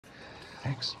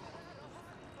Thanks.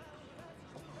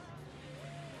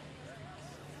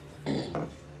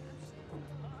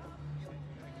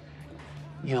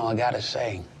 You know, I gotta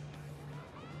say,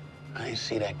 I didn't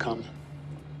see that coming.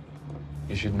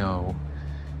 You should know,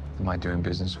 am I doing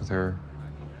business with her?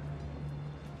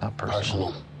 Not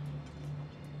personal.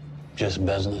 Just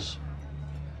business.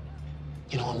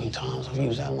 You know how many times I've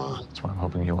used that line? That's why I'm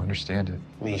hoping you'll understand it.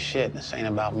 I mean, shit, this ain't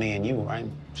about me and you, right?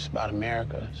 It's about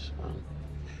America. It's,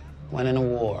 winning a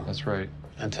war. That's right.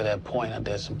 And to that point, I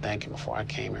did some thinking before I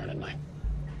came here tonight.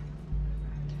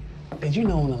 Did you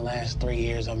know in the last 3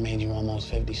 years I've made you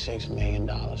almost $56 million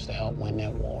to help win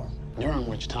that war? During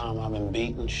which time I've been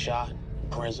beaten, shot,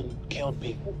 imprisoned, killed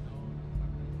people.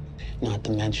 Not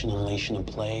to mention unleashing a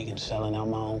plague and selling out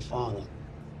my own father.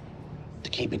 To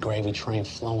keep the gravy train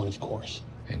flowing, of course.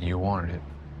 And you wanted it.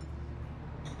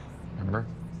 Remember?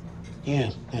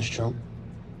 Yeah, that's true.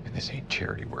 And this ain't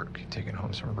charity work. You're taking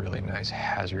home some really nice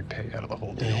hazard pay out of the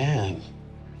whole deal. Yeah.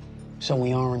 So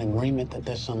we are in agreement that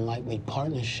this unlikely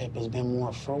partnership has been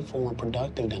more fruitful and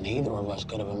productive than either of us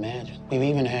could have imagined. We've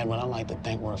even had what I like to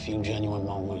think were a few genuine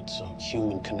moments of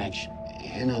human connection.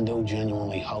 And I do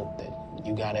genuinely hope that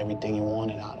you got everything you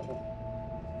wanted out of it.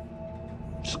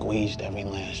 Squeezed every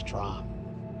last drop.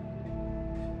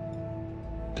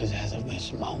 Because as of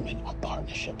this moment, our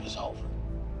partnership is over.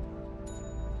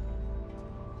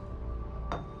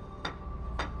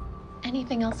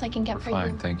 Anything else I can get for you?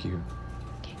 Fine, thank you.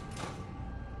 Okay.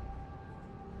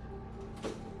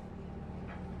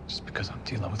 Just because I'm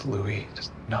dealing with Louis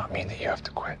does not mean that you have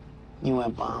to quit. You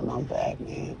went behind my back,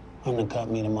 man. Undercut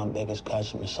me to my biggest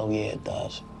customer, so yeah, it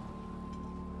does.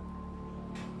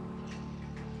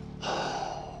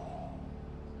 I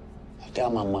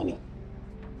got my money.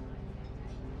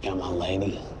 Got my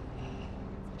lady.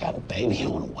 Got a baby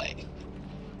on the way.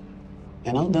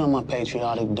 And I've done my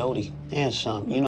patriotic duty and some, you know.